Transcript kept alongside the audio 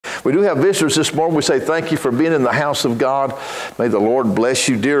We do have visitors this morning. We say thank you for being in the house of God. May the Lord bless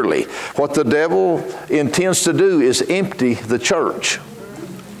you dearly. What the devil intends to do is empty the church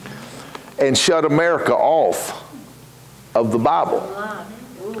and shut America off of the Bible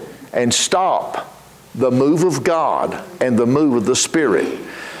and stop the move of God and the move of the Spirit.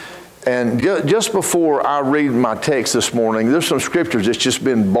 And just before I read my text this morning, there's some scriptures that's just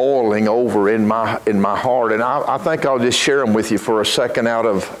been boiling over in my heart, and I think I'll just share them with you for a second out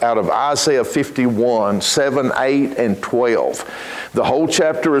of Isaiah 51, 7, 8, and 12. The whole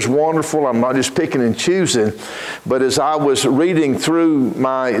chapter is wonderful. I'm not just picking and choosing, but as I was reading through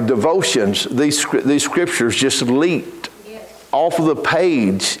my devotions, these scriptures just leaped off of the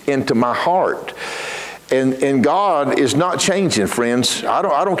page into my heart. And God is not changing, friends. I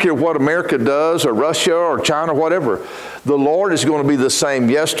don't care what America does or Russia or China or whatever. The Lord is going to be the same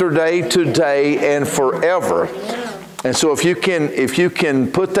yesterday, today, and forever. And so if you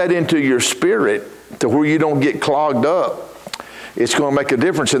can put that into your spirit to where you don't get clogged up, it's going to make a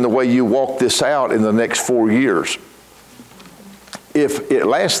difference in the way you walk this out in the next 4 years, if it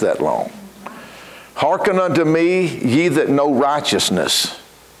lasts that long. Hearken unto me, ye that know righteousness,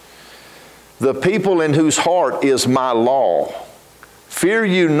 the people in whose heart is my law. Fear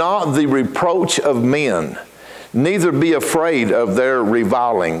you not the reproach of men, neither be afraid of their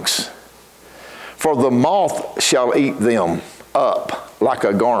revilings. For the moth shall eat them up like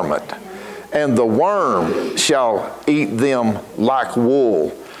a garment, and the worm shall eat them like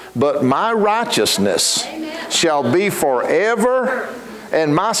wool. But my righteousness shall be forever,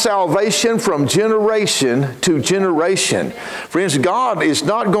 and my salvation from generation to generation. Friends, God is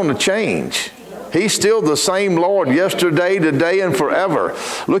not going to change. He's still the same Lord yesterday, today, and forever.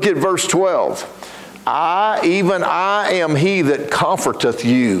 Look at verse 12. Even I am he that comforteth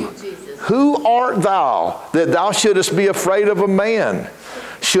you. Who art thou that thou shouldest be afraid of a man?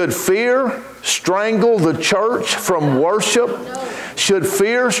 Should fear strangle the church from worship? Should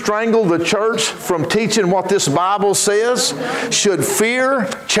fear strangle the church from teaching what this Bible says? Should fear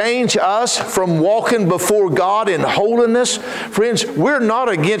change us from walking before God in holiness? Friends, we're not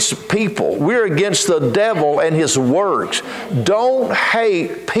against people. We're against the devil and his works. Don't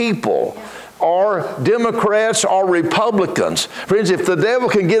hate people or Democrats or Republicans. Friends, if the devil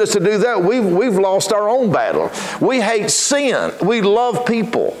can get us to do that, we've lost our own battle. We hate sin. We love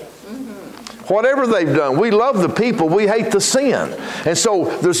people. Whatever they've done, we love the people, we hate the sin. And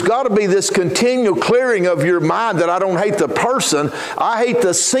so there's got to be this continual clearing of your mind that I don't hate the person, I hate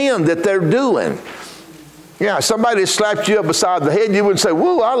the sin that they're doing. Yeah, somebody slapped you up beside the head, you wouldn't say,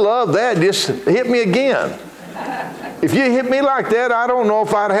 whoa, I love that, just hit me again. If you hit me like that, I don't know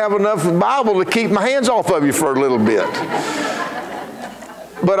if I'd have enough Bible to keep my hands off of you for a little bit.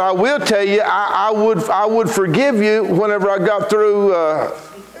 But I will tell you, I would forgive you whenever I got through...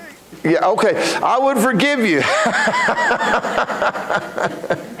 yeah, okay, I would forgive you.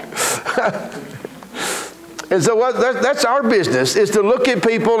 And so that's our business, is to look at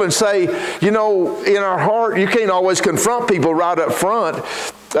people and say, you know, in our heart, you can't always confront people right up front,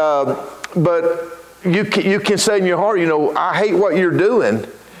 but you can say in your heart, you know, I hate what you're doing.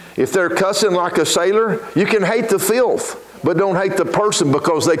 If they're cussing like a sailor, you can hate the filth, but don't hate the person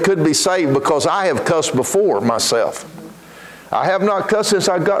because they could be saved, because I have cussed before myself. I have not cussed since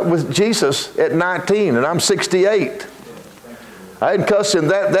I got with Jesus at 19, and I'm 68. I hadn't cussed in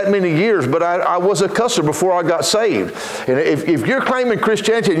that many years, but I was a cusser before I got saved. And if you're claiming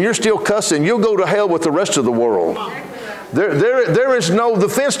Christianity and you're still cussing, you'll go to hell with the rest of the world. There is no, the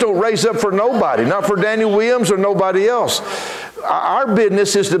fence don't raise up for nobody, not for Daniel Williams or nobody else. Our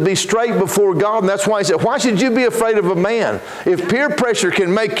business is to be straight before God, and that's why he said, why should you be afraid of a man? If peer pressure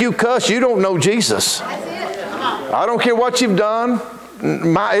can make you cuss, you don't know Jesus. I don't care what you've done.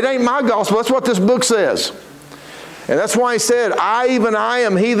 It ain't my gospel. That's what this book says. And that's why he said, I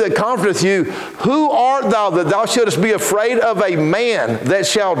am he that comforteth you. Who art thou that thou shouldest be afraid of a man that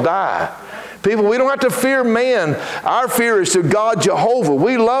shall die? People, we don't have to fear man. Our fear is to God Jehovah.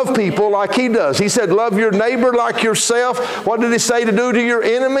 We love people like he does. He said, love your neighbor like yourself. What did he say to do to your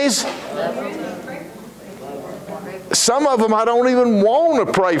enemies? Some of them I don't even want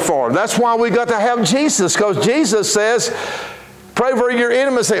to pray for. That's why we got to have Jesus, because Jesus says, pray for your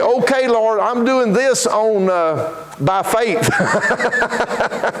enemies. Say, okay, Lord, I'm doing this by faith.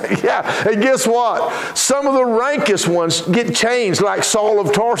 Yeah, and guess what? Some of the rankest ones get changed, like Saul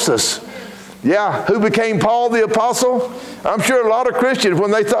of Tarsus. Yeah, who became Paul the Apostle? I'm sure a lot of Christians, when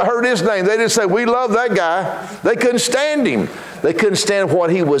they heard his name, they didn't say, we love that guy. They couldn't stand him. They couldn't stand what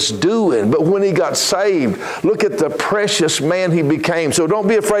he was doing. But when he got saved, look at the precious man he became. So don't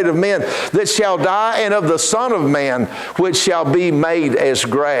be afraid of men that shall die, and of the Son of Man, which shall be made as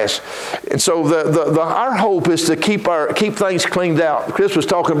grass. And so our hope is to keep things cleaned out. Chris was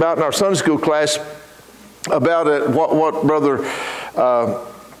talking about in our Sunday school class about it, what Brother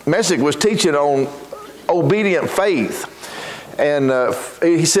Messick was teaching on obedient faith. And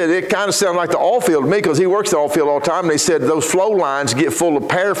he said it kind of sounded like the oil field to me, because he works the oil field all the time. And he said those flow lines get full of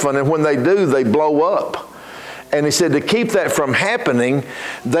paraffin, and when they do, they blow up. And he said to keep that from happening,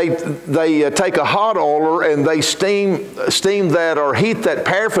 they take a hot oiler and they steam that or heat that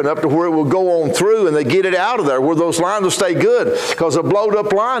paraffin up to where it will go on through, and they get it out of there where those lines will stay good, because a blowed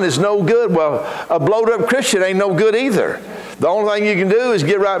up line is no good. Well, a blowed up Christian ain't no good either. The only thing you can do is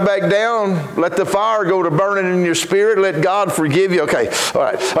get right back down, let the fire go to burning in your spirit, let God forgive you. Okay, all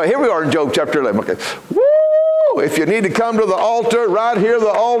right, here we are in Job chapter 11. Okay, woo! If you need to come to the altar, right here the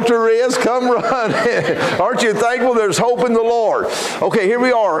altar is. Come run. Aren't you thankful there's hope in the Lord? Okay, here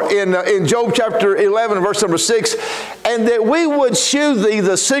we are in Job chapter 11, verse number 6. And that we would shew thee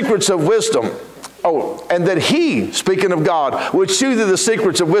the secrets of wisdom. Oh, and that he, speaking of God, would shew thee the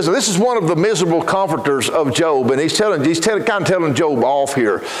secrets of wisdom. This is one of the miserable comforters of Job, and he's kind of telling Job off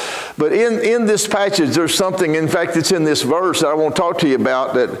here. But in this passage, there's something, in fact, it's in this verse that I want to talk to you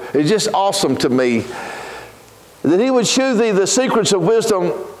about that is just awesome to me. That he would shew thee the secrets of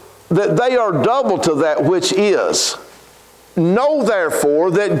wisdom, that they are double to that which is. Know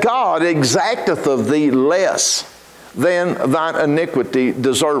therefore that God exacteth of thee less than thine iniquity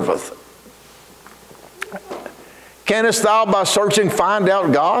deserveth. Canst thou by searching find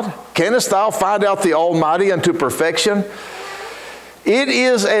out God? Canst thou find out the Almighty unto perfection? It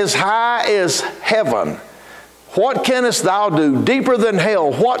is as high as heaven. What canst thou do? Deeper than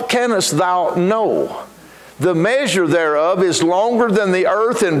hell, what canst thou know? The measure thereof is longer than the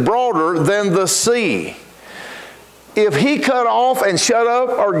earth and broader than the sea. If he cut off and shut up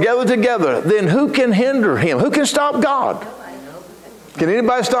or gather together, then who can hinder him? Who can stop God? Can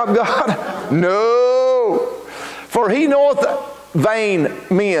anybody stop God? No. For he knoweth vain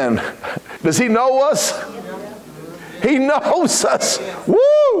men. Does he know us? He knows us.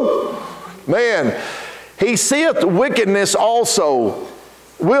 Woo! Man, he seeth wickedness also.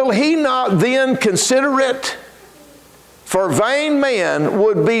 Will he not then consider it? For vain man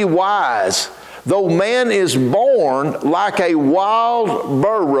would be wise, though man is born like a wild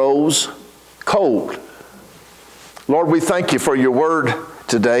burro's colt. Lord, we thank you for your word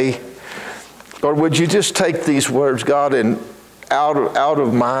today. Lord, would you just take these words, God, and out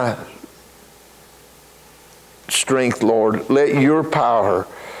of my strength, Lord, let your power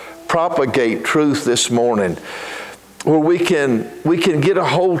propagate truth this morning, where we can get a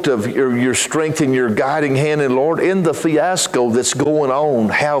hold of your strength and your guiding hand. And Lord, in the fiasco that's going on,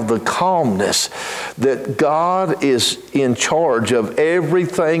 have the calmness that God is in charge of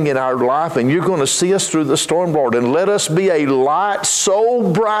everything in our life, and you're going to see us through the storm, Lord. And let us be a light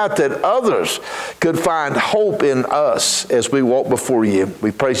so bright that others could find hope in us as we walk before you. We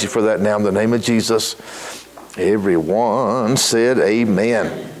praise you for that now in the name of Jesus. Everyone said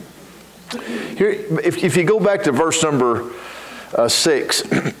amen. Here, if you go back to verse number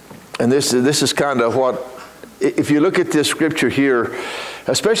 6, and this is kind of what, if you look at this scripture here,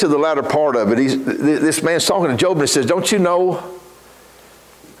 especially the latter part of it, this man's talking to Job and he says, don't you know,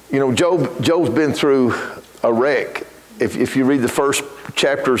 Job's been through a wreck. If you read the first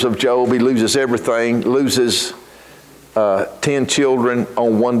chapters of Job, he loses everything, loses 10 children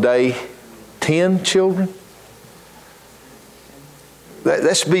on one day. 10 children?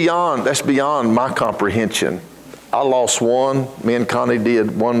 That's beyond my comprehension. I lost one. Me and Connie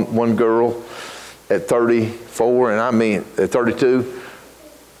did one girl at 34, and I mean at 32.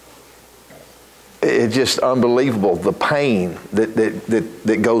 It's just unbelievable, the pain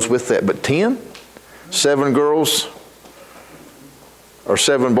that goes with that. But 10? 7 girls, or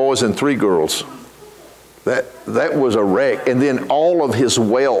 7 boys and 3 girls. That was a wreck. And then all of his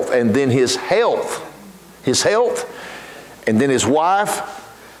wealth, and then his health. And then his wife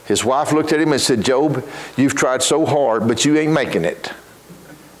looked at him and said, Job, you've tried so hard, but you ain't making it.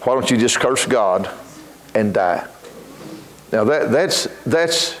 Why don't you just curse God and die? Now that's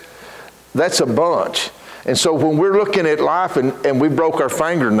a bunch. And so when we're looking at life and we broke our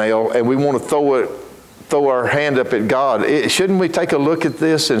fingernail and we want to throw our hand up at God, shouldn't we take a look at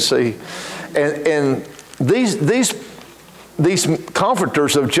this and see? And these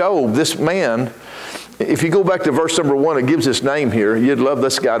comforters of Job, this man, if you go back to verse number 1, it gives his name here. You'd love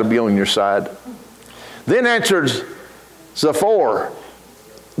this guy to be on your side. Then answered Zophar,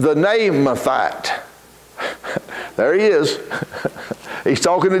 the Naamathite. There he is. He's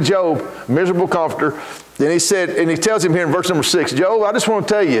talking to Job, miserable comforter. Then he said, and he tells him here in verse number 6, Job, I just want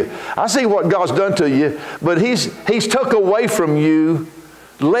to tell you, I see what God's done to you, but he's took away from you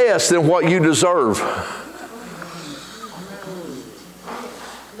less than what you deserve.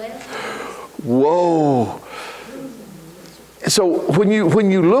 Whoa. So when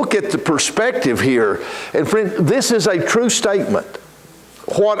you look at the perspective here, and friend, this is a true statement.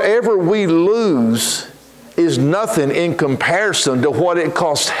 Whatever we lose is nothing in comparison to what it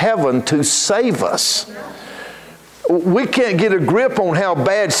costs heaven to save us. We can't get a grip on how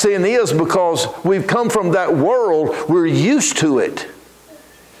bad sin is because we've come from that world. We're used to it.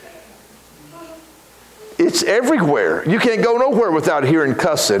 It's everywhere. You can't go nowhere without hearing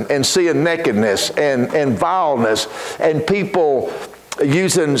cussing and seeing nakedness and vileness and people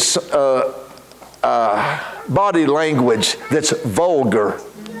using body language that's vulgar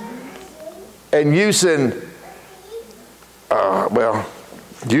and using, well,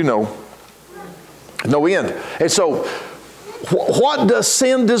 you know, no end. And so, what does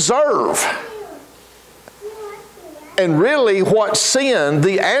sin deserve? And really, what sin,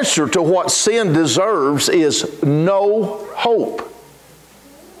 the answer to what sin deserves is no hope.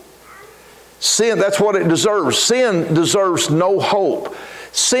 Sin, that's what it deserves. Sin deserves no hope.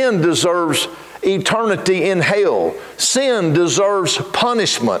 Sin deserves eternity in hell. Sin deserves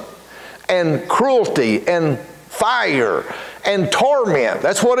punishment and cruelty and fire and torment.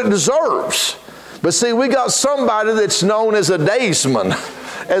 That's what it deserves. But see, we got somebody that's known as a daysman,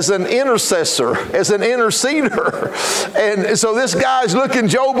 as an intercessor, as an interceder. And so this guy's looking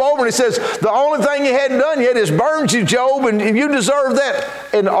Job over and he says, the only thing you hadn't done yet is burned you, Job, and you deserve that.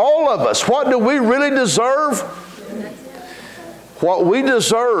 And all of us, what do we really deserve? What we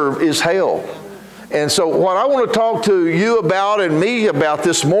deserve is hell. And so what I want to talk to you about and me about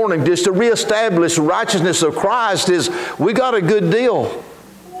this morning, just to reestablish the righteousness of Christ, is we got a good deal.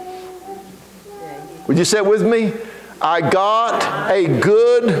 Would you say it with me? I got a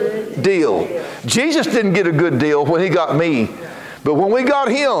good deal. Jesus didn't get a good deal when he got me. But when we got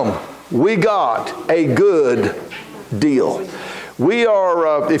him, we got a good deal. We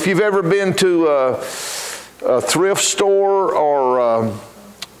are, if you've ever been to a thrift store or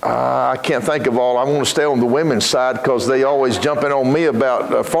I can't think of all. I want to stay on the women's side because they always jumping on me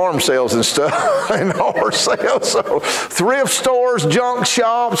about farm sales and stuff and horse sales. So thrift stores, junk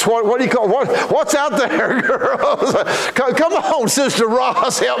shops, what do you call what's out there, girls? Come on, Sister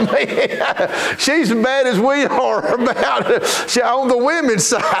Ross, help me. She's as bad as we are about it. She, on the women's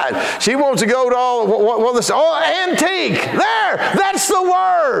side. She wants to go to all antique. There, that's the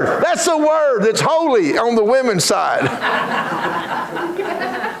word. That's the word that's holy on the women's side.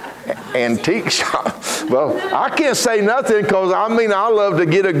 Antique shop. Well, I can't say nothing because I love to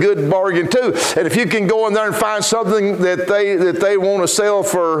get a good bargain too. And if you can go in there and find something that they want to sell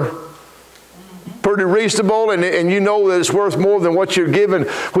for pretty reasonable and you know that it's worth more than what you're given,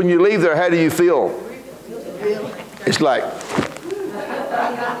 when you leave there, how do you feel? It's like,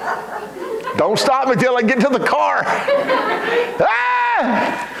 don't stop me till I get to the car.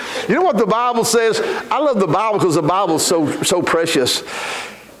 Ah! You know what the Bible says? I love the Bible because the Bible is so precious.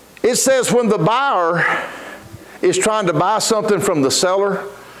 It says when the buyer is trying to buy something from the seller,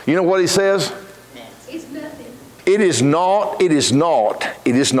 you know what he says? It's nothing. It is not, it is not,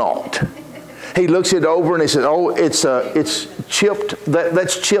 it is not. He looks it over and he says, oh, it's chipped,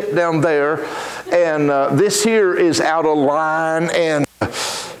 that's chipped down there, and this here is out of line, and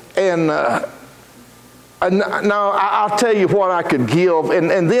now I'll tell you what I could give, and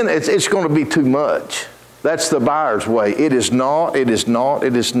then it's going to be too much. That's the buyer's way. It is not, it is not,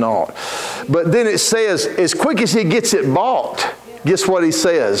 it is not. But then it says, as quick as he gets it bought, guess what he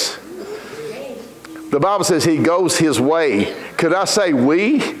says? The Bible says he goes his way. Could I say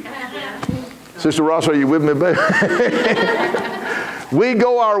we? Sister Ross, are you with me, baby? We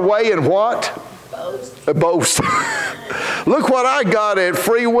go our way and what? Boast. Boast. Look what I got at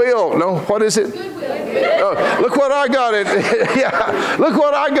Free Will. No, what is it? Goodwill. Look what I got at, yeah. Look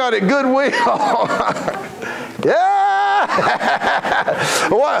what I got at Goodwill. Yeah.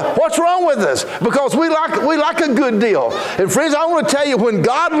 What's wrong with us? Because we like a good deal. And friends, I want to tell you, when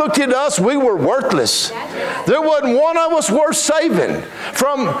God looked at us, we were worthless. There wasn't one of us worth saving.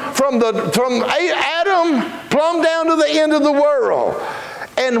 From Adam plumb down to the end of the world.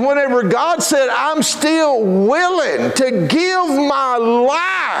 And whenever God said, I'm still willing to give my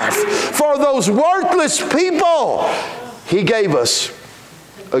life for those worthless people, He gave us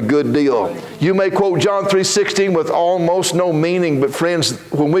a good deal. You may quote John 3:16 with almost no meaning, but friends,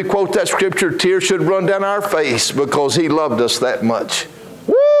 when we quote that scripture, tears should run down our face because He loved us that much.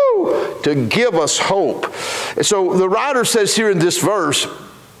 Woo! to give us hope. And so the writer says here in this verse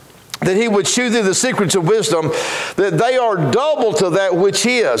that he would shew thee the secrets of wisdom, that they are double to that which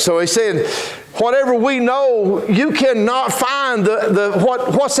is. So he's saying, whatever we know, you cannot find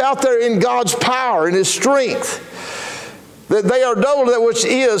what's out there in God's power and His strength. That they are double to that which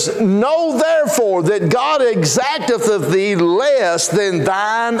is. Know therefore that God exacteth of thee less than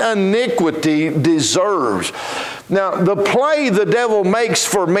thine iniquity deserves. Now, the play the devil makes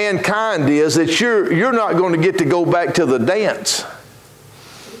for mankind is that you're not going to get to go back to the dance.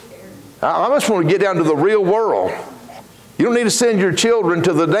 I just want to get down to the real world. You don't need to send your children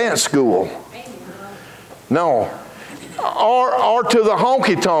to the dance school. No. Or to the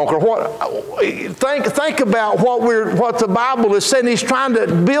honky-tonk, or what? Think about what the Bible is saying. He's trying to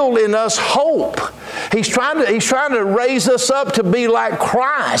build in us hope. He's trying to raise us up to be like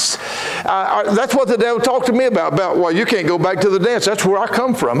Christ. That's what the devil talked to me about. Well, you can't go back to the dance. That's where I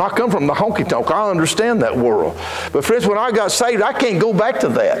come from. I come from the honky-tonk. I understand that world. But friends, when I got saved, I can't go back to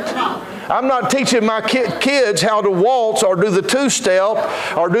that. I'm not teaching my kids how to waltz or do the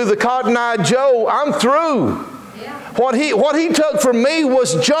two-step or do the Cotton Eye Joe. I'm through. What he took from me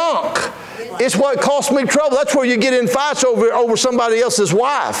was junk. It's what cost me trouble. That's where you get in fights over somebody else's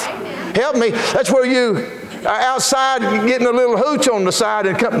wife. Help me. That's where you are outside getting a little hooch on the side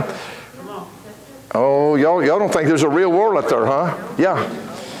and come. Oh, y'all don't think there's a real world out there, huh? Yeah.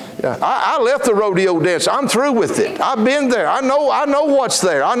 Yeah. I left the rodeo dance. I'm through with it. I've been there. I know what's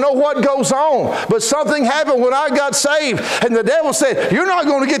there. I know what goes on. But something happened when I got saved, and the devil said, "You're not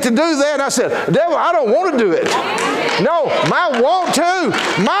going to get to do that." And I said, "Devil, I don't want to do it." No, my want to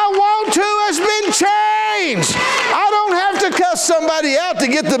has been changed. I don't have to cuss somebody out to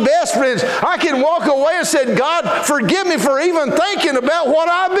get the best friends. I can walk away and say, "God, forgive me for even thinking about what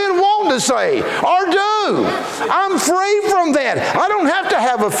I've been wanting to say or do." I'm free from that. I don't have to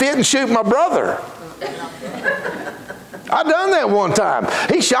have a fit and shoot my brother. I done that one time.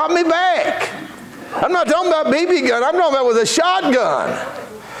 He shot me back. I'm not talking about BB gun. I'm talking about with a shotgun.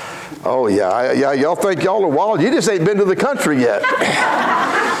 Oh yeah, y'all think y'all are wild. You just ain't been to the country yet.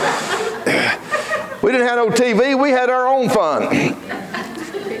 We didn't have no TV. We had our own fun.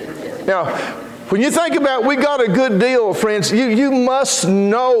 Now, when you think about we got a good deal, friends, you must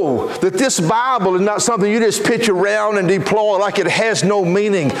know that this Bible is not something you just pitch around and deploy like it has no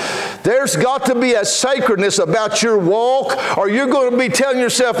meaning. There's got to be a sacredness about your walk, or you're going to be telling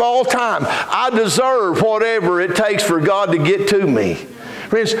yourself all the time, "I deserve whatever it takes for God to get to me."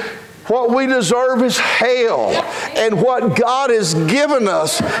 Friends, what we deserve is hell. And what God has given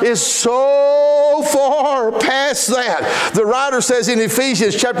us is so far past that. The writer says in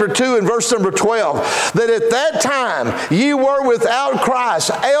Ephesians chapter 2 and verse number 12, that at that time ye were without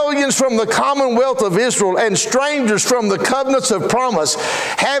Christ, aliens from the commonwealth of Israel, and strangers from the covenants of promise,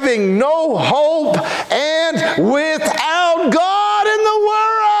 having no hope and without God in the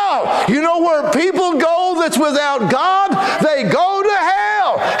world. You know where people go that's without God? They go to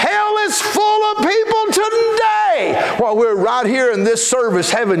hell. Hell is full of people today while we're right here in this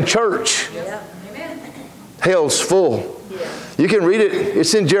service having church. Yeah. Amen. Hell's full. Yeah. You can read it.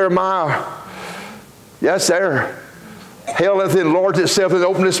 It's in Jeremiah. Yes, there. Hell hath enlarged itself and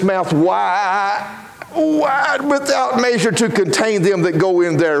opened its mouth wide without measure to contain them that go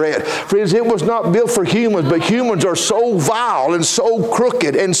in thereat. Friends, it was not built for humans, but humans are so vile and so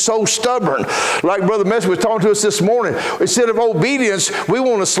crooked and so stubborn. Like Brother Messer was talking to us this morning, instead of obedience, we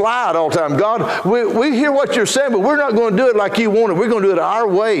want to slide all the time. God, we hear what you're saying, but we're not going to do it like you want it. We're going to do it our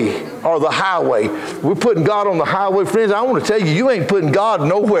way or the highway. We're putting God on the highway. Friends, I want to tell you, you ain't putting God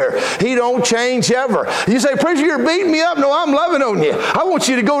nowhere. He don't change ever. You say, "Preacher, you're beating me up." No, I'm loving on you. I want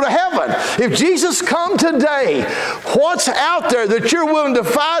you to go to heaven. If Jesus comes today, what's out there that you're willing to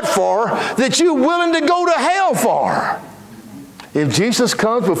fight for, that you're willing to go to hell for? If Jesus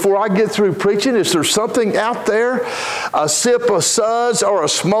comes before I get through preaching, is there something out there, a sip of suds or a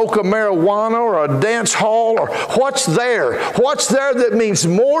smoke of marijuana or a dance hall, or what's there? What's there that means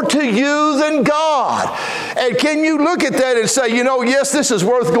more to you than God? And can you look at that and say, you know, yes, this is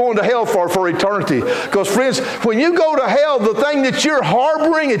worth going to hell for eternity? Because friends, when you go to hell, the thing that you're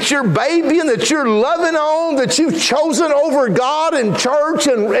harboring, it's your baby and that you're loving on, that you've chosen over God and church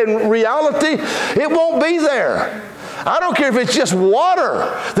and reality, it won't be there. I don't care if it's just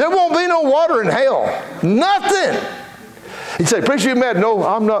water. There won't be no water in hell. Nothing. You say, preacher, you mad? No,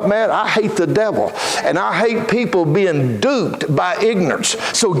 I'm not mad. I hate the devil. And I hate people being duped by ignorance.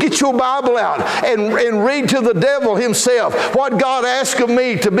 So get your Bible out and read to the devil himself what God asked of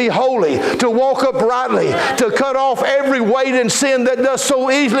me: to be holy, to walk uprightly, to cut off every weight and sin that does so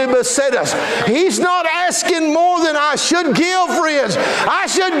easily beset us. He's not asking more than I should give, friends. I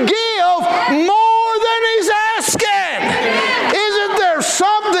should give more than he's asking. Isn't there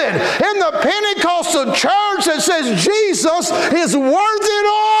something in the Pentecostal church that says Jesus is worth it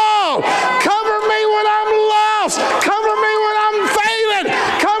all? Cover me when I'm lost. Cover me when I'm failing.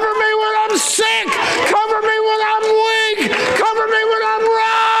 Cover me when I'm sick. Cover me when I'm weak. Cover me when I'm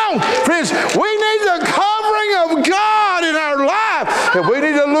wrong. Friends, we need the covering of God in our life. And we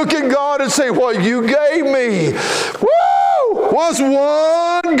need to look at God and say, what you gave me, was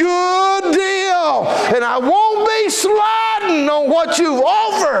one good deal. And I won't be sliding on what you've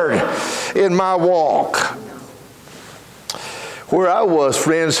offered in my walk. Where I was,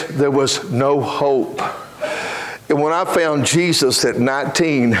 friends, there was no hope. And when I found Jesus at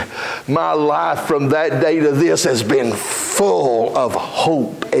 19, my life from that day to this has been full of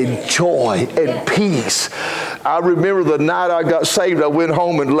hope and joy and peace. I remember the night I got saved, I went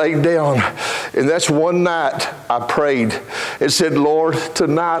home and laid down. And that's one night I prayed and said, Lord,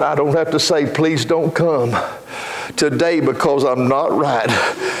 tonight I don't have to say, please don't come today because I'm not right.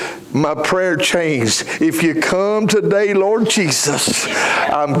 My prayer changed. If you come today, Lord Jesus,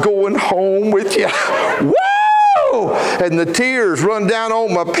 I'm going home with you. Woo! And the tears run down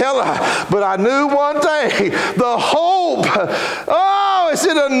on my pillow. But I knew one thing, the hope,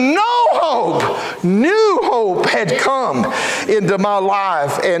 instead of no hope, new hope had come into my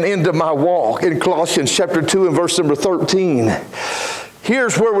life and into my walk. In Colossians chapter 2 and verse number 13.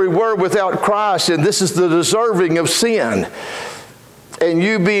 Here's where we were without Christ, and this is the deserving of sin. And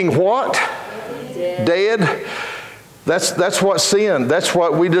you being what? Dead. That's what sin, that's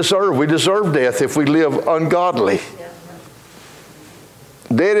what we deserve. We deserve death if we live ungodly.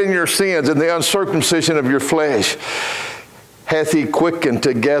 Dead in your sins and the uncircumcision of your flesh hath he quickened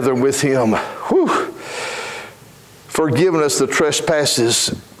together with him. Whew. Forgiven us the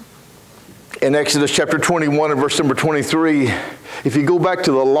trespasses. In Exodus chapter 21 and verse number 23, if you go back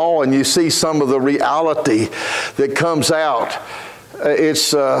to the law and you see some of the reality that comes out,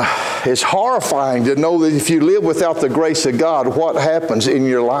 it's horrifying to know that if you live without the grace of God, what happens in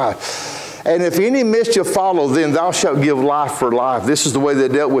your life. And if any mischief follow, then thou shalt give life for life. This is the way they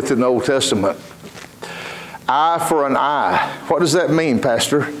dealt with it in the Old Testament. Eye for an eye. What does that mean,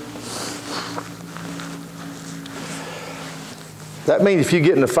 Pastor? That means if you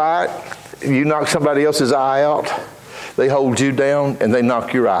get in a fight, you knock somebody else's eye out, they hold you down and they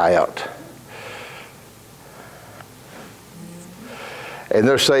knock your eye out. And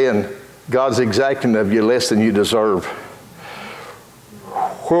they're saying, God's exacting of you less than you deserve.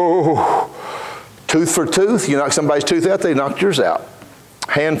 Whoa. Tooth for tooth, you knock somebody's tooth out, they knock yours out.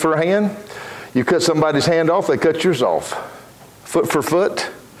 Hand for hand, you cut somebody's hand off, they cut yours off. Foot for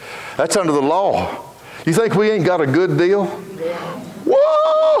foot, that's under the law. You think we ain't got a good deal?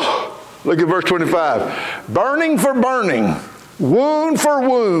 Whoa! Look at verse 25. Burning for burning, wound for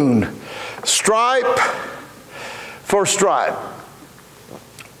wound, stripe for stripe.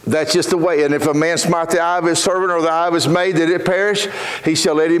 That's just the way. And if a man smite the eye of his servant or the eye of his maid that it perish, he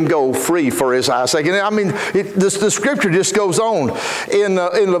shall let him go free for his eye's sake. And I mean, the scripture just goes on. In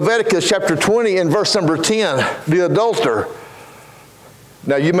Leviticus chapter 20 and verse number 10, the adulterer.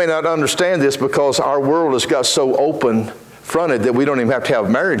 Now you may not understand this because our world has got so open-fronted that we don't even have to have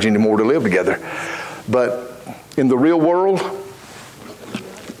marriage anymore to live together. But in the real world,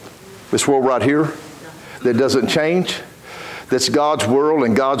 this world right here that doesn't change, that's God's world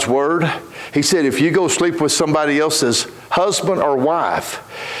and God's word. He said, if you go sleep with somebody else's husband or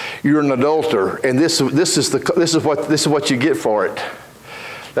wife, you're an adulterer, and this is what you get for it.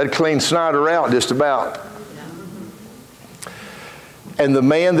 That'd clean Snyder out just about. And the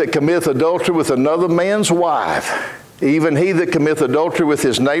man that committeth adultery with another man's wife, even he that committeth adultery with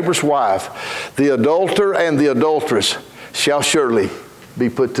his neighbor's wife, the adulterer and the adulteress shall surely be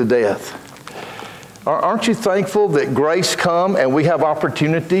put to death. Aren't you thankful that grace come and we have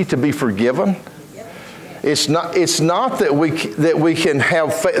opportunity to be forgiven? It's not that we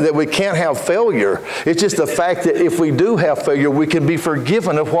can't have failure. It's just the fact that if we do have failure, we can be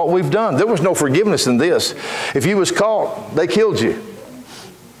forgiven of what we've done. There was no forgiveness in this. If you was caught, they killed you.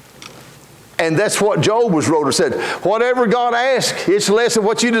 And that's what Job was wrote or said. Whatever God asks, it's less than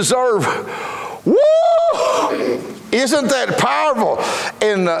what you deserve. Woo! Isn't that powerful?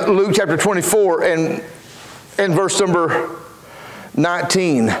 In Luke chapter 24 and verse number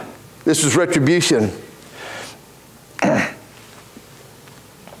 19, this is retribution.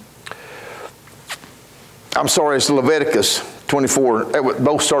 I'm sorry, it's Leviticus 24.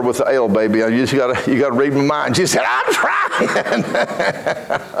 Both start with the L, baby. You got to read my mind. She said, I'm trying.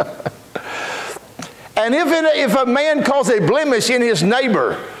 And if a man cause a blemish in his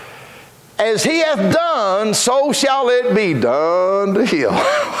neighbor, as he hath done, so shall it be done to him.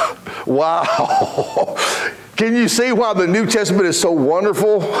 Wow. Can you see why the New Testament is so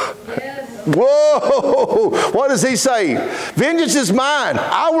wonderful? Yes. Whoa! What does he say? Vengeance is mine.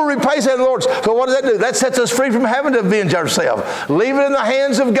 I will repay, said the Lord. So what does that do? That sets us free from having to avenge ourselves. Leave it in the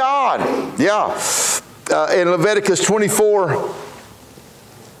hands of God. Yeah. In Leviticus 24,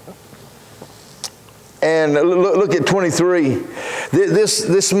 and look at 23.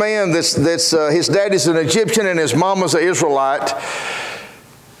 This man, his daddy's an Egyptian and his mama's an Israelite.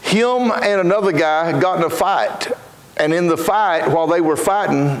 Him and another guy got in a fight. And in the fight, while they were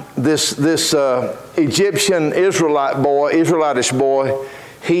fighting, this Egyptian Israelitish boy,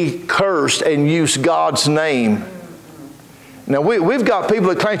 he cursed and used God's name. Now, we've got people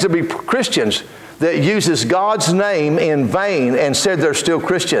that claim to be Christians that uses God's name in vain and said they're still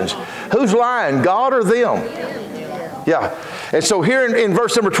Christians. Who's lying, God or them? Yeah. And so here in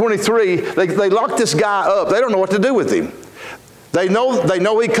verse number 23, they lock this guy up. They don't know what to do with him. They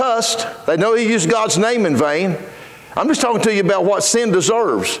know he cussed. They know he used God's name in vain. I'm just talking to you about what sin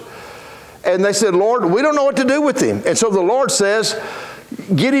deserves. And they said, Lord, we don't know what to do with him. And so the Lord says,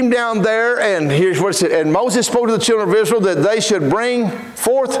 get him down there, and here's what it said. And Moses spoke to the children of Israel that they should bring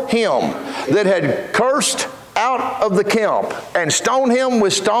forth him that had cursed out of the camp and stone him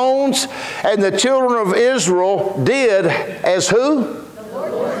with stones. And the children of Israel did as who?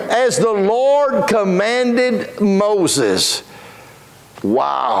 As the Lord commanded Moses.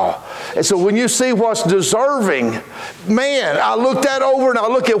 Wow. And so when you see what's deserving, man, I look that over and I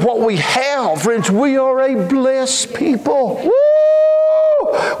look at what we have. Friends, we are a blessed people. Woo!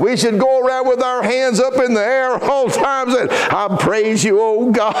 We should go around with our hands up in the air all times and I praise you, oh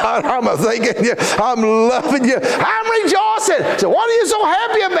God. I'm thanking you. I'm loving you. I'm rejoicing. So what are you so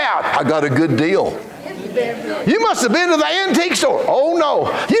happy about? I got a good deal. You must have been to the antique store. Oh,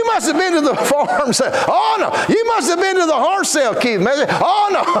 no. You must have been to the farm sale. Oh, no. You must have been to the horse sale, Keith. Oh,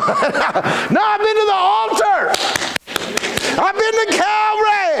 no. No, I've been to the altar. I've been to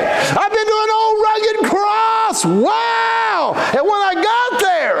Calvary. I've been to an old rugged cross. Wow. And when I got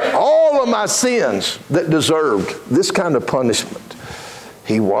there, all of my sins that deserved this kind of punishment,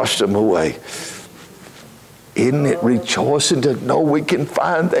 he washed them away. Isn't it rejoicing to know we can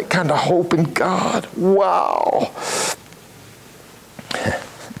find that kind of hope in God? Wow.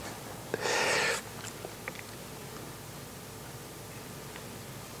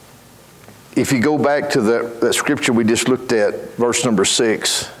 If you go back to that scripture we just looked at, verse number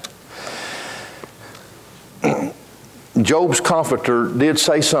 6, Job's comforter did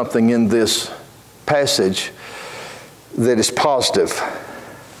say something in this passage that is positive.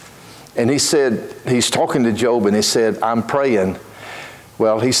 And he said, he's talking to Job, and he said, I'm praying.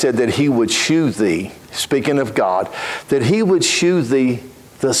 Well, he said that he would shew thee, speaking of God, that he would shew thee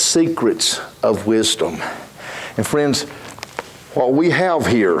the secrets of wisdom. And friends, what we have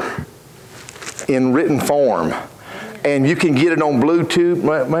here in written form, and you can get it on Bluetooth,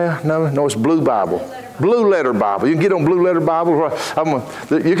 no, it's Blue Bible. Blue Letter Bible. You can get on Blue Letter Bible.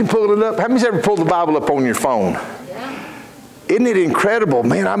 You can pull it up. How many's ever pulled the Bible up on your phone? Isn't it incredible,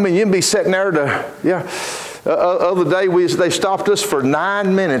 man? I mean, you can be sitting there other day, they stopped us for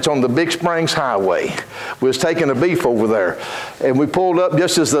 9 minutes on the Big Springs Highway. We was taking a beef over there. And we pulled up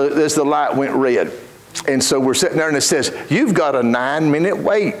just as the light went red. And so we're sitting there and it says, you've got a 9-minute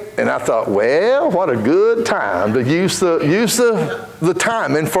wait. And I thought, well, what a good time to use the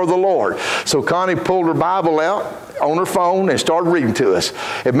timing for the Lord. So Connie pulled her Bible out on her phone and started reading to us.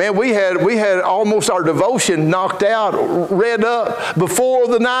 And man, we had almost our devotion knocked out, read up before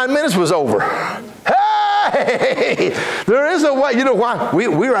the 9 minutes was over. Hey, there is a way. You know why?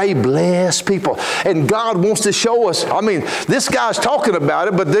 We're a blessed people. And God wants to show us. I mean, this guy's talking about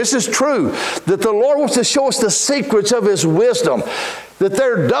it, but this is true. That the Lord wants to show us the secrets of His wisdom. That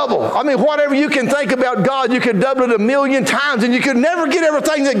they're double. I mean, whatever you can think about God, you could double it 1,000,000 times, and you could never get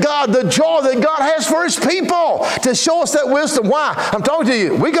everything that the joy that God has for His people to show us that wisdom. Why? I'm talking to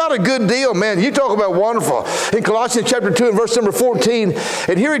you. We got a good deal, man. You talk about wonderful. In Colossians chapter 2 and verse number 14,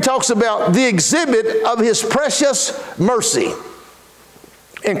 and here he talks about the exhibit of His precious mercy.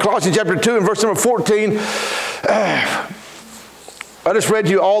 In Colossians chapter 2 and verse number 14, I just read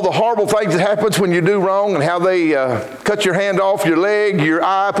you all the horrible things that happens when you do wrong and how they cut your hand off, your leg, your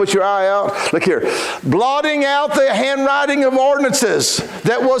eye, put your eye out. Look here. Blotting out the handwriting of ordinances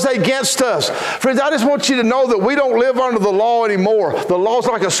that was against us. Friends, I just want you to know that we don't live under the law anymore. The law's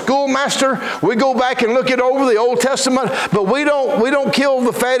like a schoolmaster. We go back and look it over, the Old Testament, but we don't kill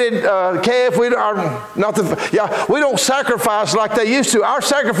the fatted calf. We don't sacrifice like they used to. Our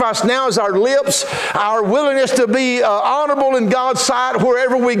sacrifice now is our lips, our willingness to be honorable in God's sight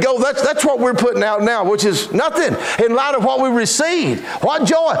wherever we go. That's what we're putting out now, which is nothing in light of what we received. What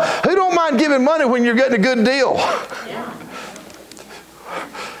joy. Who don't mind giving money when you're getting a good deal? Yeah.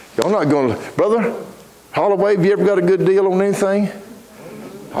 Y'all not going to, Brother Holloway, have you ever got a good deal on anything?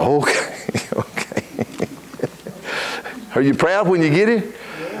 Okay. Okay. Are you proud when you get it?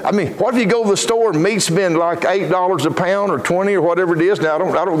 I mean, what if you go to the store and meat's been like $8 a pound or 20 or whatever it is? Now, I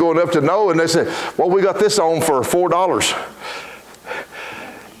don't go enough to know. And they say, well, we got this on for $4.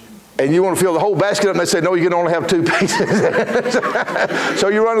 And you want to fill the whole basket up, and they say, no, you can only have 2 pieces. So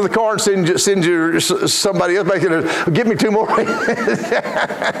you run to the car and send somebody else back in, give me 2 more. You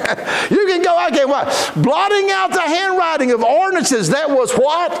can go, okay, what? Blotting out the handwriting of ordinances that was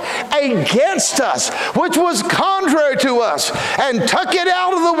what? Against us, which was contrary to us, and took it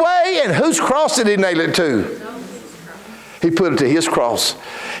out of the way. And whose cross did he nail it to? He put it to his cross.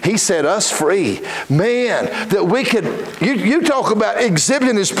 He set us free. Man, that we could, you talk about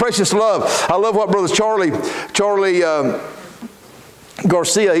exhibiting his precious love. I love what Brother Charlie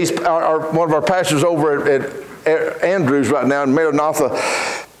Garcia, he's one of our pastors over at Andrews right now in Maranatha.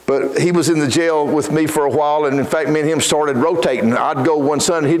 But he was in the jail with me for a while, and in fact, me and him started rotating. I'd go one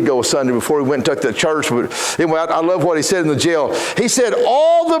Sunday, he'd go a Sunday before he went and took the church. But anyway, I love what he said in the jail. He said,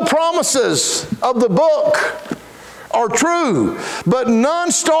 all the promises of the book are true, but none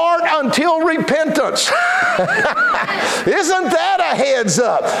start until repentance. Isn't that a heads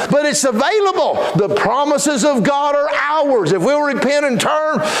up? But it's available. The promises of God are ours. If we'll repent and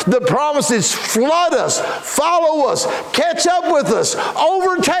turn, the promises flood us, follow us, catch up with us,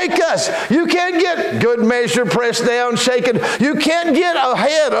 overtake us. You can't get good measure, pressed down, shaken. You can't get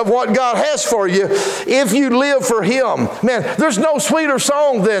ahead of what God has for you if you live for Him. Man, there's no sweeter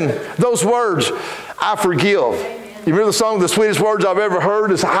song than those words, I forgive. You remember the song, the sweetest words I've ever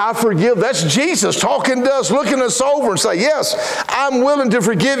heard is, I forgive. That's Jesus talking to us, looking us over and say, yes, I'm willing to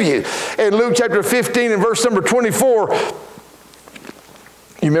forgive you. In Luke chapter 15 and verse number 24,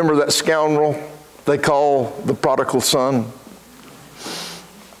 you remember that scoundrel they call the prodigal son?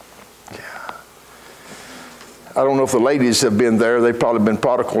 Yeah. I don't know if the ladies have been there. They've probably been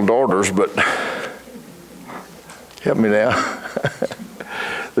prodigal daughters, but help me now.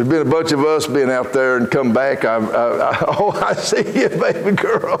 There's been a bunch of us been out there and come back. I see you, baby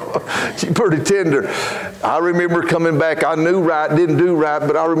girl. She's pretty tender. I remember coming back. I knew right, didn't do right,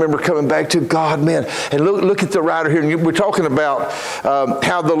 but I remember coming back to God, man. And look at the writer here. And we're talking about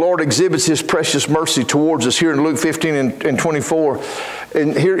how the Lord exhibits His precious mercy towards us here in Luke 15 and 24.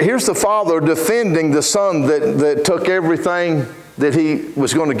 And here's the father defending the son that took everything that he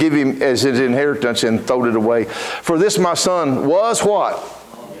was going to give him as his inheritance and throwed it away. For this my son was what?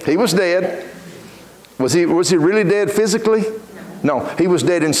 He was dead. Was he really dead physically? No, he was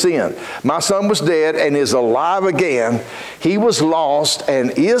dead in sin. My son was dead and is alive again. He was lost and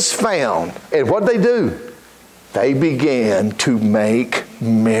is found. And what did they do? They began to make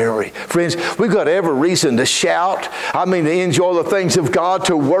merry. Friends, we've got every reason to shout. I mean, to enjoy the things of God,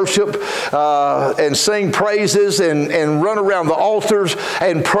 to worship and sing praises and run around the altars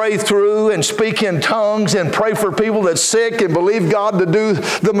and pray through and speak in tongues and pray for people that's sick and believe God to do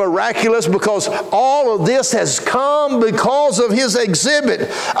the miraculous, because all of this has come because of His exhibit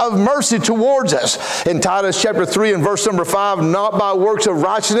of mercy towards us. In Titus chapter 3 and verse number 5, not by works of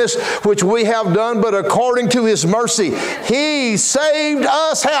righteousness which we have done, but according to His mercy, He saved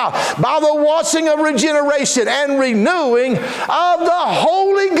us how? By the washing of regeneration and renewing of the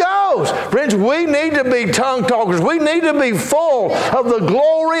Holy Ghost. Friends, we need to be tongue talkers. We need to be full of the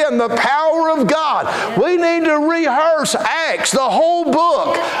glory and the power of God. We need to rehearse Acts, the whole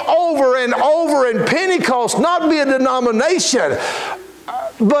book, over and over, and Pentecost not be a denomination,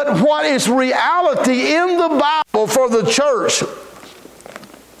 but what is reality in the Bible for the church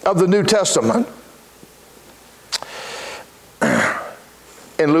of the New Testament.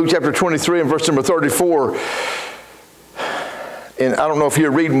 In Luke chapter 23 and verse number 34, and I don't know if you're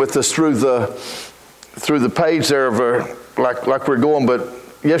reading with us through the page there of like we're going, but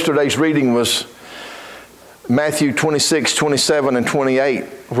yesterday's reading was Matthew 26, 27, and 28,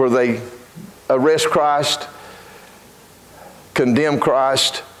 where they arrest Christ, condemn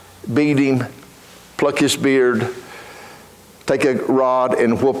Christ, beat Him, pluck His beard, take a rod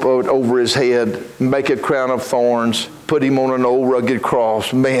and whoop it over his head, make a crown of thorns, put him on an old rugged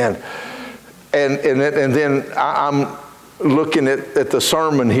cross. Man. And then I'm looking at the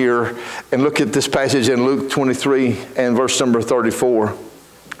sermon here, and look at this passage in Luke 23 and verse number 34.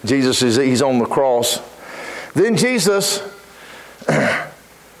 He's on the cross. Then Jesus,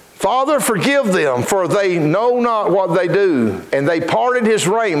 Father, forgive them, for they know not what they do. And they parted his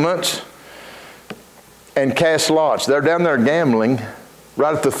raiment and cast lots. They're down there gambling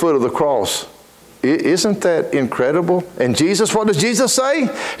right at the foot of the cross. Isn't that incredible? And Jesus, what does Jesus say?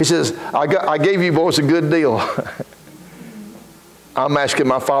 He says, I gave you boys a good deal. I'm asking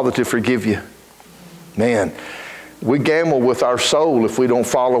my Father to forgive you. Man, we gamble with our soul if we don't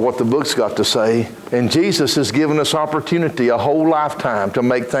follow what the book's got to say. And Jesus has given us opportunity, a whole lifetime, to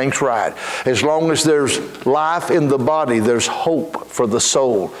make things right. As long as there's life in the body, there's hope for the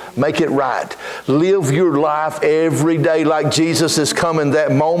soul. Make it right. Live your life every day like Jesus is coming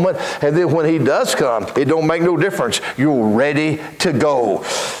that moment. And then when he does come, it don't make no difference. You're ready to go.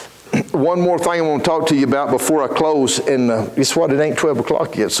 One more thing I want to talk to you about before I close. And guess what? It ain't 12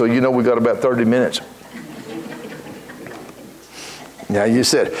 o'clock yet, so you know we got about 30 minutes. Now you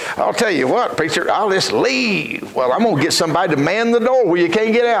said, I'll tell you what, preacher, I'll just leave. Well, I'm going to get somebody to man the door where you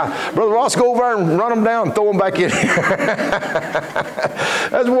can't get out. Brother Ross, go over there and run them down and throw them back in here.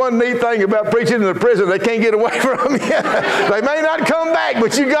 That's one neat thing about preaching in the prison. They can't get away from you. They may not come back,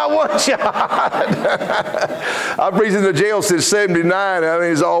 but you got one shot. I've preached in the jail since 79. I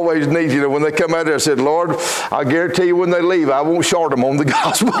mean, it's always neat. You know, when they come out there, I said, Lord, I guarantee you when they leave, I won't short them on the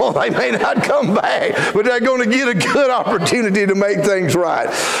gospel. They may not come back, but they're going to get a good opportunity to make things right.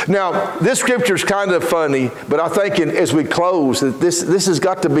 Now, this scripture is kind of funny, but I think as we close, that this has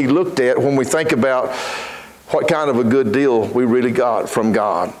got to be looked at when we think about what kind of a good deal we really got from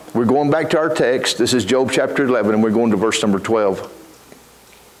God. We're going back to our text. This is Job chapter 11, and we're going to verse number 12.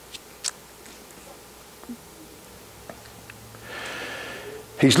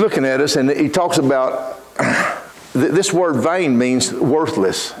 He's looking at us, and he talks about, this word vain means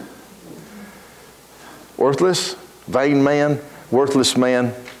worthless. Worthless, vain man, worthless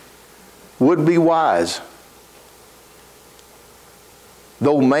man, would be wise,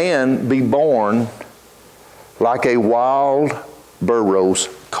 though man be born like a wild burro's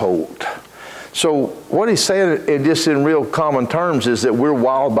colt. So what he's saying, just in real common terms, is that we're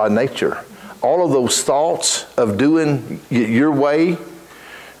wild by nature. All of those thoughts of doing your way,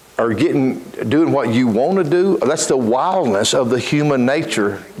 or doing what you want to do, that's the wildness of the human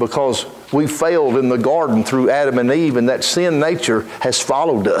nature, because we failed in the garden through Adam and Eve, and that sin nature has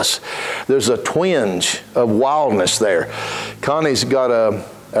followed us. There's a twinge of wildness there. Connie's got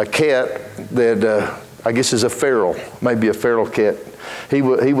a cat that I guess is a feral, maybe a feral cat. He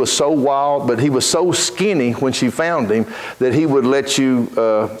was so wild, but he was so skinny when she found him that he would let you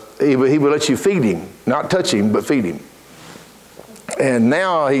he would let you feed him, not touch him, but feed him. And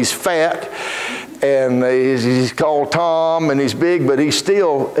now he's fat, and he's called Tom, and he's big, but he's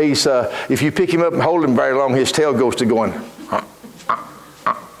if you pick him up and hold him very long, his tail goes to going.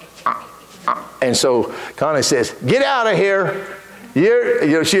 And so Connie says, "Get out of here."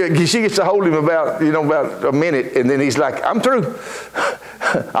 She gets to hold him about a minute, and then he's like, "I'm through.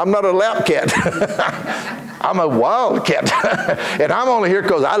 I'm not a lap cat. I'm a wild cat, and I'm only here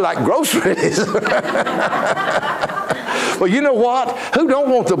because I like groceries." Well, you know what? Who don't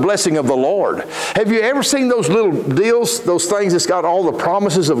want the blessing of the Lord? Have you ever seen those little deals, those things that's got all the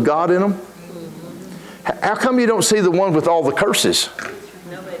promises of God in them? How come you don't see the one with all the curses?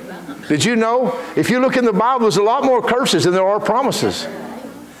 Did you know? If you look in the Bible, there's a lot more curses than there are promises.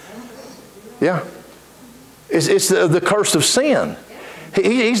 Yeah. It's the curse of sin.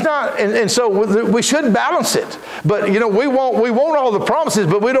 He's not, and so we should balance it. But, we want all the promises,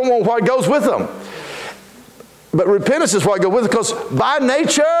 but we don't want what goes with them. But repentance is what goes with it, because by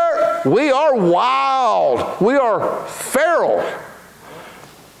nature, we are wild. We are feral.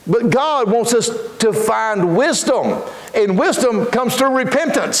 But God wants us to find wisdom. And wisdom comes through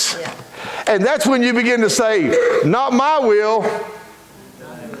repentance. Yeah. And that's when you begin to say, not my will,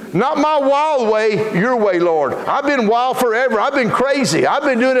 not my wild way, your way, Lord. I've been wild forever. I've been crazy. I've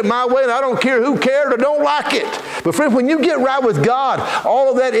been doing it my way, and I don't care who cared or don't like it. But friend, when you get right with God, all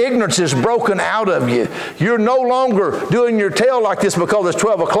of that ignorance is broken out of you. You're no longer doing your tail like this because it's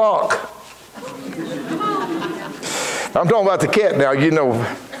 12 o'clock. I'm talking about the cat now,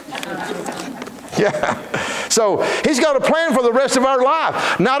 Yeah. So he's got a plan for the rest of our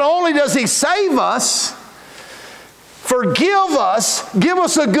life. Not only does he save us, forgive us, give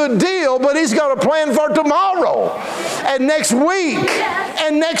us a good deal, but he's got a plan for tomorrow and next week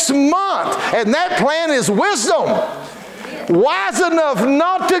and next month. And that plan is wisdom. wise enough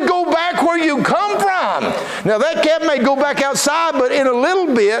not to go back where you come from. Now that cat may go back outside, but in a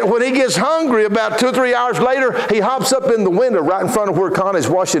little bit, when he gets hungry, about 2 or 3 hours later, he hops up in the window right in front of where Connie's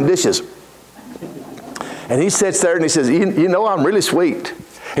washing dishes. And he sits there and he says, you know, I'm really sweet.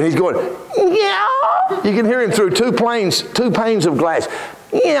 And he's going, yeah. You can hear him through two panes of glass.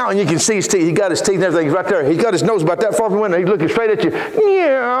 Yeah, and you can see his teeth. He got his teeth and everything. He's right there. He's got his nose about that far from the window. He's looking straight at you.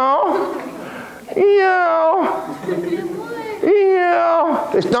 Yeah. Yeah.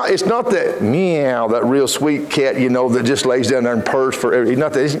 Yeah. It's not that meow, that real sweet cat, you know, that just lays down there and purrs forever. He's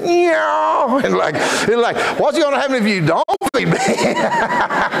not that. It's meow. And like, what's going to happen if you don't feed me?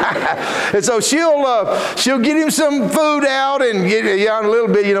 And so she'll get him some food out and get in a little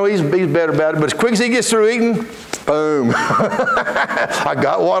bit. You know, he's better about it. But as quick as he gets through eating, boom. I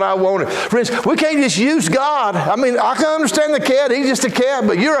got what I wanted. Friends, we can't just use God. I mean, I can understand the cat. He's just a cat,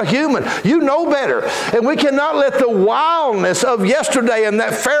 but you're a human. You know better. And we cannot let the wildness of yesterday and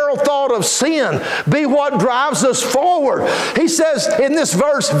that feral thought of sin be what drives us forward. He says in this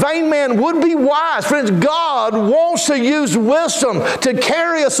verse, vain man would be wise. Friends, God wants to use wisdom to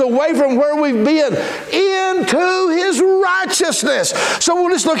carry us away from where we've been into His righteousness. So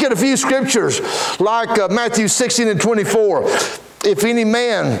we'll just look at a few scriptures like Matthew 16 and 24. If any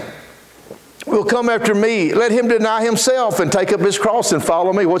man will come after me, let him deny himself and take up his cross and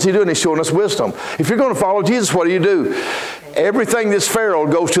follow me. What's he doing? He's showing us wisdom. If you're going to follow Jesus, what do? Everything that's feral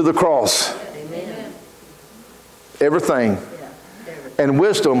goes to the cross. Amen. Everything. And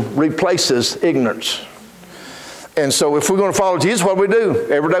wisdom replaces ignorance. And so if we're going to follow Jesus, what do?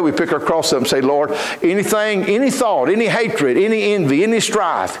 Every day we pick our cross up and say, Lord, anything, any thought, any hatred, any envy, any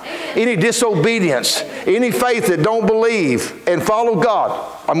strife, any disobedience, any faith that don't believe and follow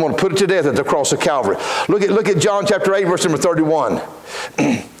God, I'm going to put it to death at the cross of Calvary. Look at John chapter 8, verse number 31.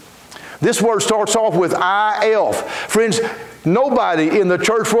 This word starts off with I-F. Friends, nobody in the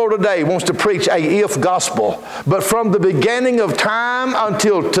church world today wants to preach a if gospel. But from the beginning of time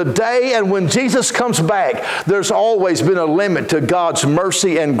until today and when Jesus comes back, there's always been a limit to God's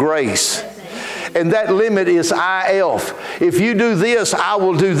mercy and grace. And that limit is I-F. If you do this, I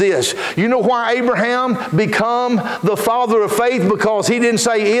will do this. You know why Abraham became the father of faith? Because he didn't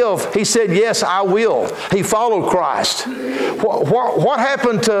say if. He said, yes, I will. He followed Christ. What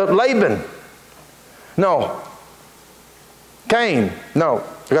happened to Laban? No. Cain. No.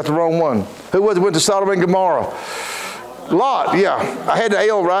 I got the wrong one. Who was it went to Sodom and Gomorrah? Lot, yeah. I had the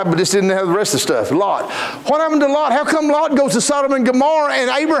L right, but just didn't have the rest of the stuff. Lot. What happened to Lot? How come Lot goes to Sodom and Gomorrah and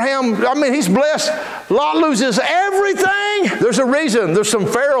Abraham, I mean, he's blessed. Lot loses everything. There's a reason. There's some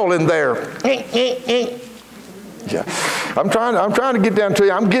feral in there. Yeah. I'm trying to get down to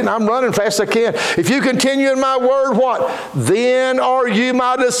you. I'm running fast as I can. If you continue in my word, what? Then are you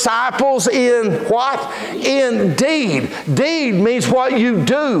my disciples in what? Indeed. Deed means what you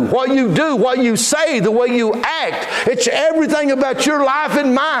do, what you say, the way you act. It's everything about your life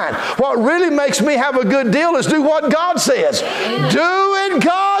and mine. What really makes me have a good deal is do what God says. Do it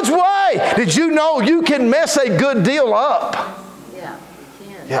God's way. Did you know you can mess a good deal up? Yeah.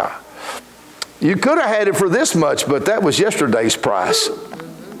 Yeah. You could have had it for this much, but that was yesterday's price.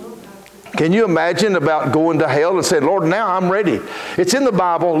 Can you imagine about going to hell and saying, Lord, now I'm ready? It's in the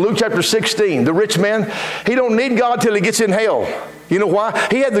Bible, Luke chapter 16. The rich man, he don't need God till he gets in hell. You know why?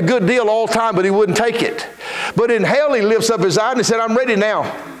 He had the good deal all the time, but he wouldn't take it. But in hell, he lifts up his eye and he said, I'm ready now.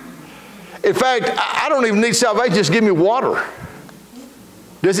 In fact, I don't even need salvation, just give me water.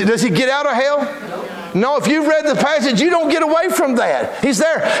 Does he get out of hell? No, if you've read the passage, you don't get away from that. He's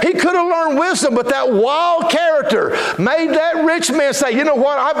there. He could have learned wisdom, but that wild character made that rich man say, you know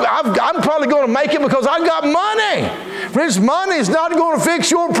what, I'm probably going to make it because I got money. Friends, money is not going to fix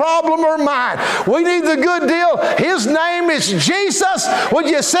your problem or mine. We need the good deal. His name is Jesus. Would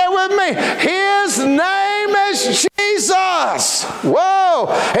you say with me? His name is Jesus. Whoa.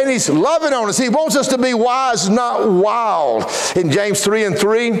 And He's loving on us. He wants us to be wise, not wild. In James 3 and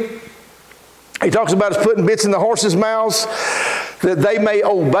 3, he talks about us putting bits in the horses' mouths that they may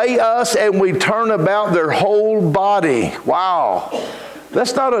obey us and we turn about their whole body. Wow.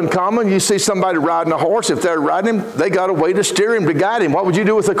 That's not uncommon. You see somebody riding a horse. If they're riding him, they got a way to steer him, to guide him. What would you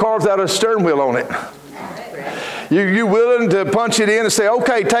do with a car without a steering wheel on it? You willing to punch it in and say,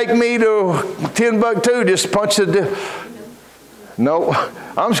 okay, take me to Timbuktu, just punch it. No,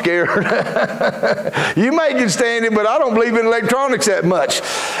 I'm scared. You may can stand it, but I don't believe in electronics that much.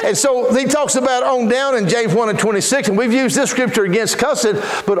 And so he talks about on down in James 1 and 26, and we've used this scripture against cussing,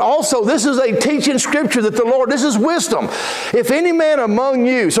 but also this is a teaching scripture that the Lord, this is wisdom. If any man among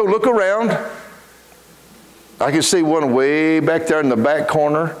you, so look around. I can see one way back there in the back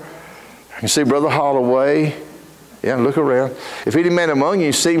corner. I can see Brother Holloway. Yeah, look around. If any man among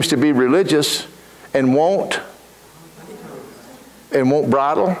you seems to be religious and won't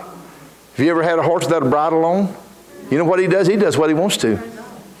bridle. Have you ever had a horse without a bridle on? You know what he does? He does what he wants to.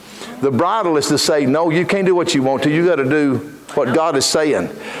 The bridle is to say, no, you can't do what you want to. You got to do what God is saying.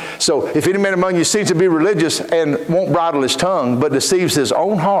 So if any man among you seems to be religious and won't bridle his tongue, but deceives his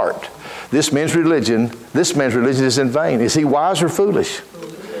own heart, this man's religion is in vain. Is he wise or foolish?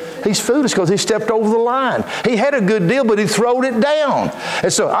 He's foolish because he stepped over the line. He had a good deal, but he throwed it down.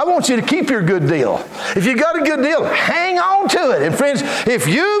 And so I want you to keep your good deal. If you got a good deal, hang on to it. And friends, if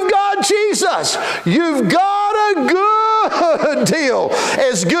you've got Jesus, you've got a good deal,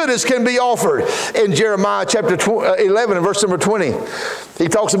 as good as can be offered. In Jeremiah chapter 11 and verse number 20, he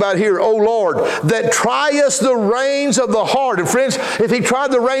talks about here, O Lord, that triest the reins of the heart. And friends, if he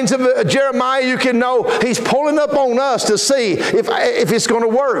tried the reins of Jeremiah, you can know he's pulling up on us to see if it's going to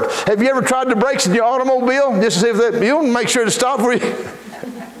work. Have you ever tried the brakes in your automobile? Just to see if you'll make sure to stop for you.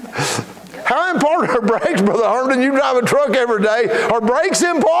 How important are brakes, Brother Herndon? You drive a truck every day. Are brakes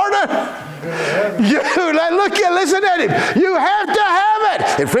important? Listen at him. You have to have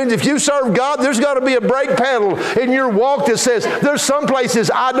it. And friends, if you serve God, there's got to be a brake pedal in your walk that says, there's some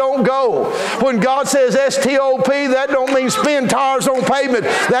places I don't go. When God says STOP, that don't mean spin tires on pavement.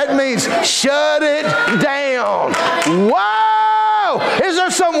 That means shut it down. Whoa! Is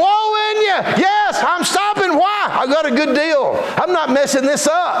there some woe in you? Yes, I'm stopping. Why? I got a good deal. I'm not messing this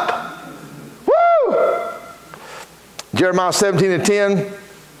up. Woo! Jeremiah 17 and 10.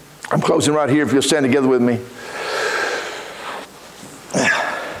 I'm closing right here if you'll stand together with me.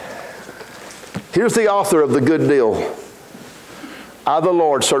 Here's the author of the good deal. I, the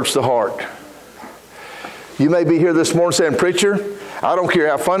Lord, search the heart. You may be here this morning saying, preacher, I don't care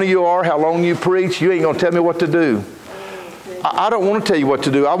how funny you are, how long you preach, you ain't going to tell me what to do. I don't want to tell you what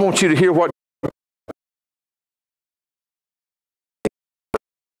to do. I want you to hear what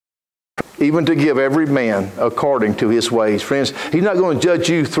even to give every man according to his ways. Friends, he's not going to judge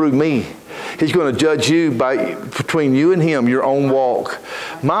you through me. He's going to judge you between you and him, your own walk.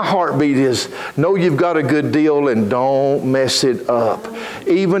 My heartbeat is, know you've got a good deal and don't mess it up.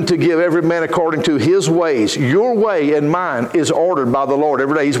 Even to give every man according to his ways. Your way and mine is ordered by the Lord.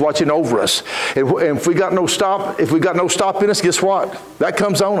 Every day he's watching over us. And if we got no stop in us, guess what? That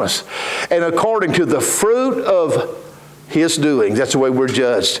comes on us. And according to the fruit of his doings. That's the way we're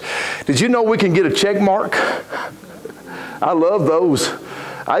judged. Did you know we can get a check mark? I love those.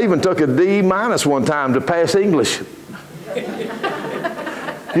 I even took a D- one time to pass English.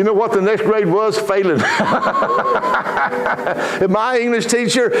 You know what the next grade was? Failing. And my English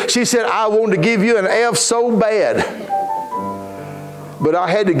teacher, she said, I wanted to give you an F so bad. But I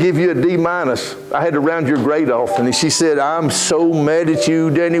had to give you a D-. I had to round your grade off. And she said, I'm so mad at you,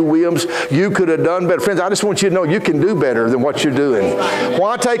 Danny Williams. You could have done better. Friends, I just want you to know you can do better than what you're doing.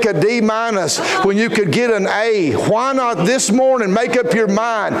 Why take a D- when you could get an A? Why not this morning make up your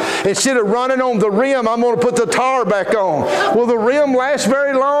mind? Instead of running on the rim, I'm going to put the tire back on. Will the rim last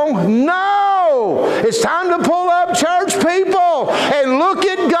very long? No! It's time to pull up, church people, and look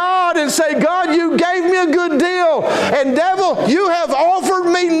at God and say, God, you gave me a good deal. And devil, you have offered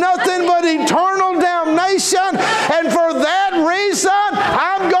me nothing but eternal damnation, and for that reason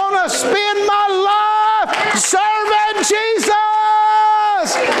I'm going to spend my life serving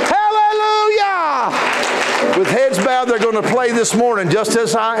Jesus. Hallelujah. With heads bowed, they're going to play this morning, Just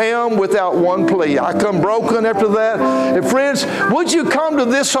As I Am, without one plea. I come broken after that. And friends, would you come to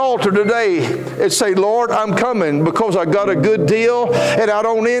this altar today and say, Lord, I'm coming because I got a good deal and I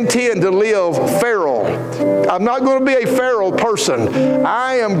don't intend to live feral. I'm not going to be a feral person.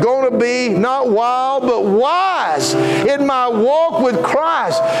 I am going to be not wild, but wise in my walk with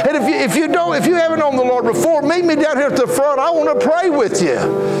Christ. And if you haven't known the Lord before, meet me down here at the front. I want to pray with you.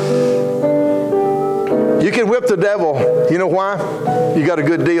 You can whip the devil. You know why? You got a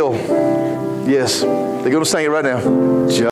good deal. Yes. They're going to sing it right now.